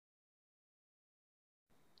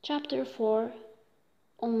Chapter 4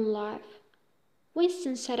 On Life.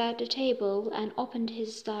 Winston sat at the table and opened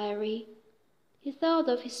his diary. He thought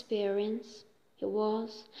of his parents.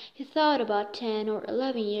 He thought about 10 or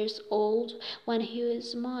 11 years old when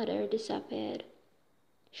his mother disappeared.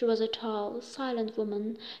 She was a tall, silent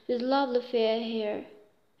woman with lovely fair hair.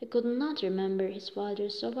 He could not remember his father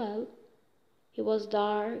so well. He was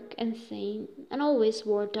dark and thin and always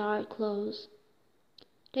wore dark clothes.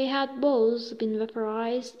 They had both been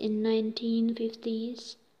vaporized in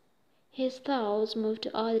 1950s. His thoughts moved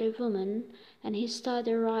to other women, and he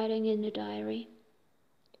started writing in the diary.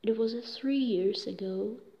 It was 3 years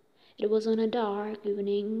ago. It was on a dark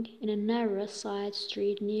evening in a narrow side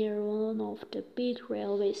street near one of the big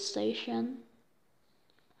railway stations.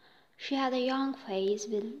 She had a young face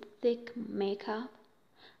with thick makeup.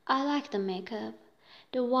 I liked the makeup,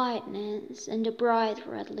 the whiteness and the bright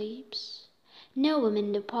red lips. No women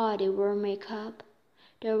in the party wore makeup.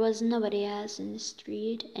 There was nobody else in the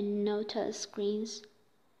street and no telescreens.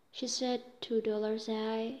 She said $2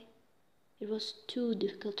 a. It was too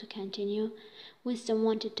difficult to continue. Winston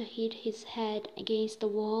wanted to hit his head against the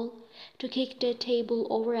wall, to kick the table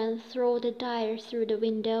over and throw the diary through the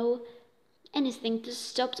window. Anything to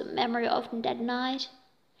stop the memory of that night.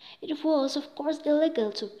 It was, of course,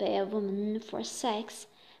 illegal to pay a woman for sex,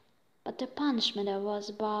 but the punishment was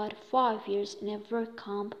about 5 years in a work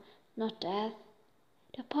camp, not death.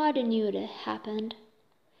 The party knew it happened.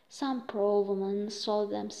 Some poor women sold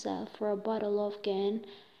themselves for a bottle of gin,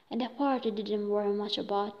 and the party didn't worry much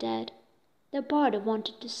about that. The party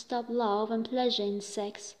wanted to stop love and pleasure in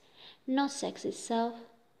sex, not sex itself.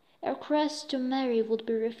 A request to marry would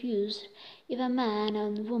be refused if a man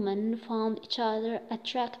and woman found each other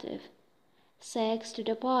attractive. Sex to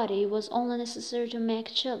the party was only necessary to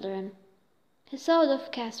make children. He thought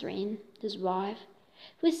of Catherine, his wife.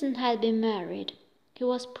 Winston had been married. He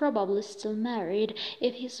was probably still married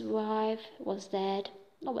if his wife was dead.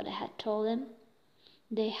 Nobody had told him.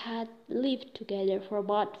 They had lived together for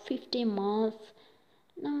about 15 months,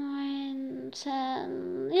 9,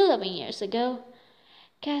 10, 11 years ago.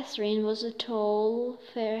 Catherine was a tall,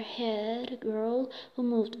 fair-haired girl who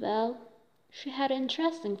moved well. She had an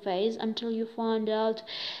interesting face until you found out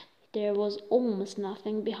there was almost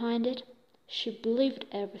nothing behind it. She believed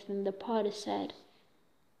everything the party said.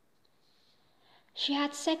 She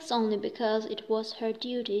had sex only because it was her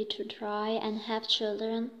duty to try and have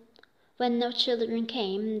children. When no children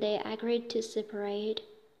came, they agreed to separate.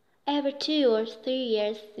 Every 2 or 3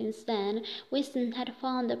 years since then, Winston had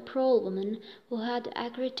found a poor woman who had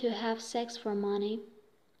agreed to have sex for money.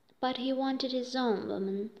 But he wanted his own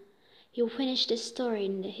woman. He finished the story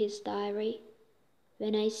in his diary.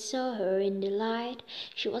 When I saw her in the light,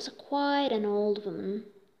 she was quite an old woman.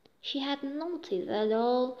 She had no teeth at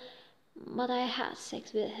all, but I had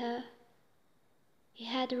sex with her. He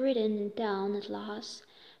had written it down at last,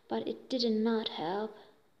 but it did not help.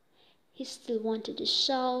 He still wanted to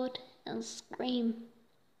shout and scream.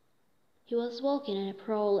 He was walking in a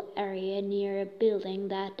rural area near a building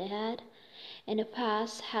that had, in the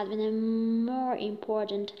past, had been a more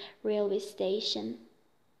important railway station.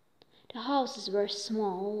 The houses were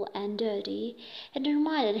small and dirty, and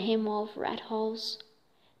reminded him of Rat House.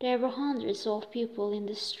 There were hundreds of people in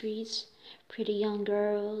the streets, pretty young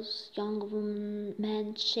girls, young women,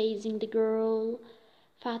 men chasing the girl,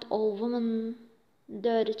 fat old women,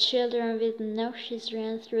 dirty children with noses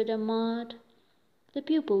ran through the mud. The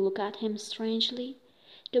people looked at him strangely.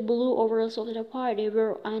 The blue overalls of the party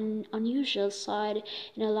were an unusual sight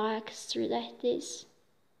in a large street like this.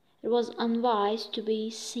 It was unwise to be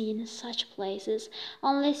seen in such places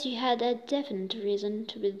unless you had a definite reason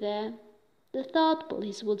to be there. The thought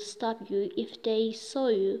police would stop you if they saw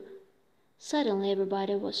you. Suddenly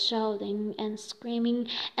everybody was shouting and screaming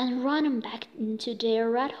and running back into their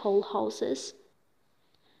rat hole houses.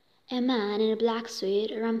 A man in a black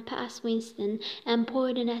suit ran past Winston and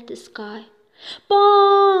pointed at the sky.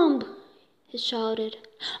 "Bomb!" he shouted.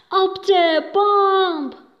 "Up there,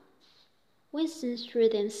 bomb!" Winston threw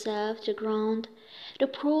himself to the ground. The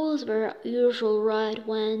pros were usually right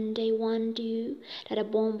when they warned you that a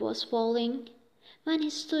bomb was falling. When he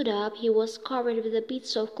stood up, he was covered with the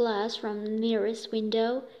bits of glass from the nearest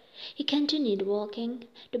window. He continued walking.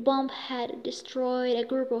 The bomb had destroyed a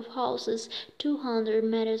group of houses 200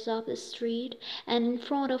 meters up the street, and in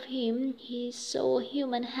front of him he saw a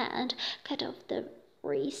human hand cut off the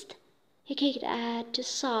wrist. He kicked at the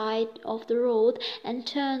side of the road and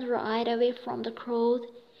turned right away from the crowd.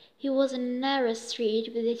 He was in a narrow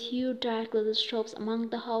street with a few dark little shops among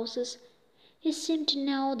the houses. He seemed to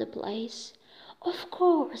know the place. Of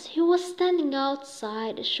course, he was standing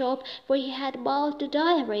outside the shop where he had bought the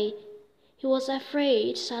diary. He was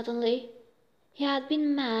afraid suddenly. He had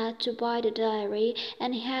been mad to buy the diary,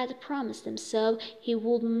 and he had promised himself he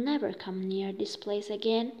would never come near this place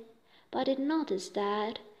again. But he noticed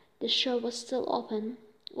that the shop was still open,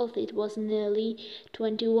 although it was nearly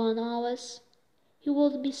 21 hours. He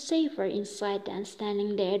would be safer inside than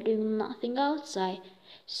standing there doing nothing outside,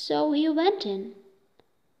 so he went in.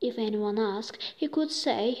 If anyone asked, he could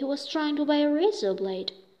say he was trying to buy a razor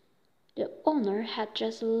blade. The owner had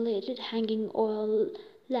just lit a hanging oil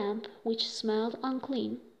lamp which smelled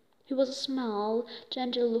unclean. He was a small,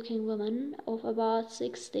 gentle-looking woman of about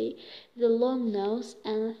 60, with a long nose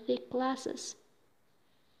and thick glasses.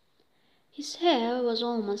 His hair was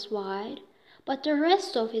almost white, but the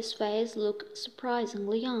rest of his face looked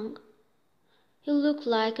surprisingly young. He looked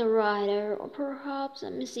like a writer or perhaps a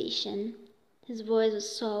musician. His voice was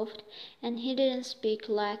soft, and he didn't speak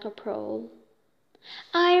like a pro.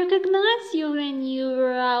 "I recognized you when you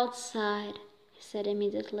were outside," he said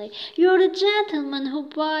immediately. "You're the gentleman who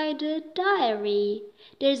bought the diary.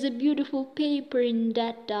 There's a beautiful paper in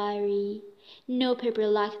that diary. No paper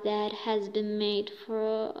like that has been made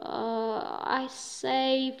for, I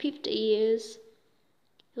say, 50 years.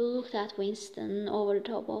 He looked at Winston over the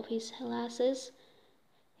top of his glasses.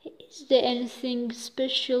 "Is there anything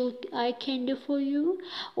special I can do for you,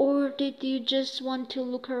 or did you just want to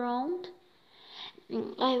look around?"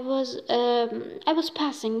 I was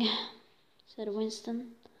passing," said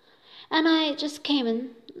Winston, "and I just came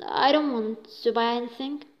in. I don't want to buy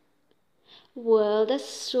anything." "Well,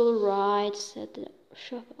 that's all right," said the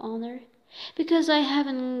shop owner, "because I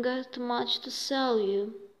haven't got much to sell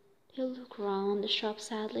you." He looked round the shop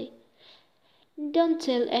sadly. "Don't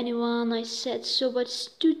tell anyone I said so, but it's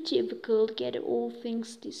too difficult to get old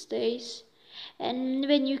things these days. And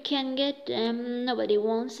when you can get them, nobody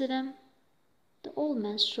wants them." The old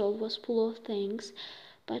man's shop was full of things,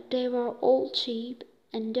 but they were all cheap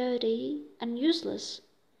and dirty and useless.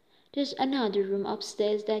 "There's another room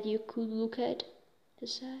upstairs that you could look at," he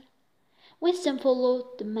said. Winston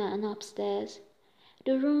followed the man upstairs.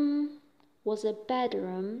 The room was a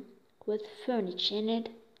bedroom with furniture in it.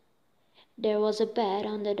 There was a bed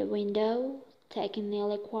under the window, taking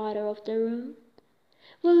nearly a quarter of the room.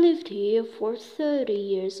 "We lived here for 30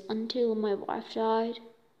 years until my wife died,"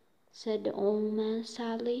 said the old man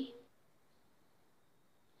sadly.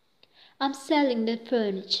 "I'm selling the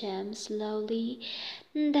furniture slowly.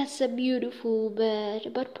 That's a beautiful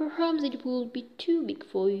bed, but perhaps it would be too big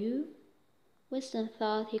for you." Winston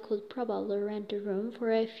thought he could probably rent the room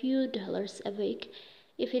for a few dollars a week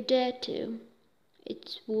if he dared to.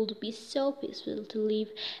 It would be so peaceful to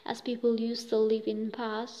live as people used to live in the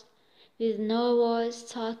past, with no voice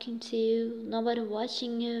talking to you, nobody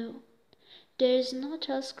watching you. "There's no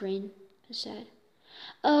telescreen," he said.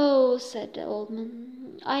 "Oh," said the old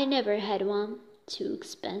man, "I never had one. Too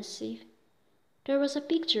expensive." There was a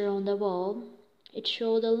picture on the wall. It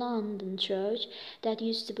showed a London church that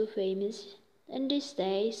used to be famous. In these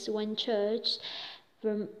days, when churches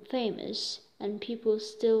were famous and people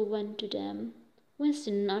still went to them,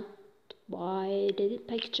 Winston not buy the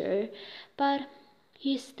picture, but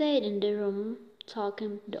he stayed in the room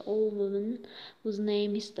talking to the old woman whose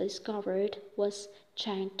name he discovered was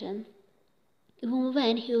Charrington. Even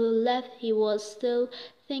when he left he was still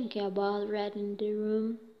thinking about renting the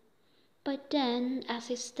room. But then, as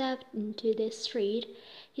he stepped into the street,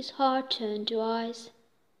 his heart turned to ice.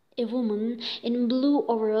 A woman in blue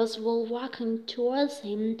overalls was walking towards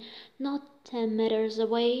him, not 10 meters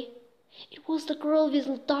away. It was the girl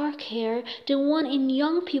with dark hair, the one in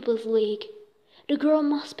Young People's League. The girl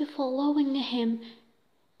must be following him.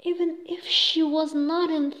 Even if she was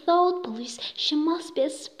not in thought police, she must be a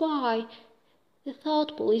spy. The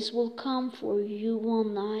thought police will come for you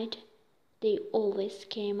one night. They always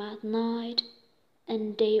came at night,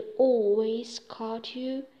 and they always caught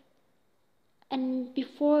you. And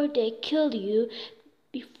before they kill you,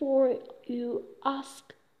 before you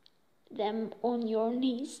ask them on your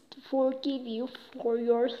knees to forgive you for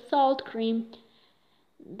your thought crime,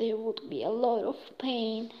 there would be a lot of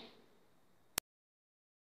pain.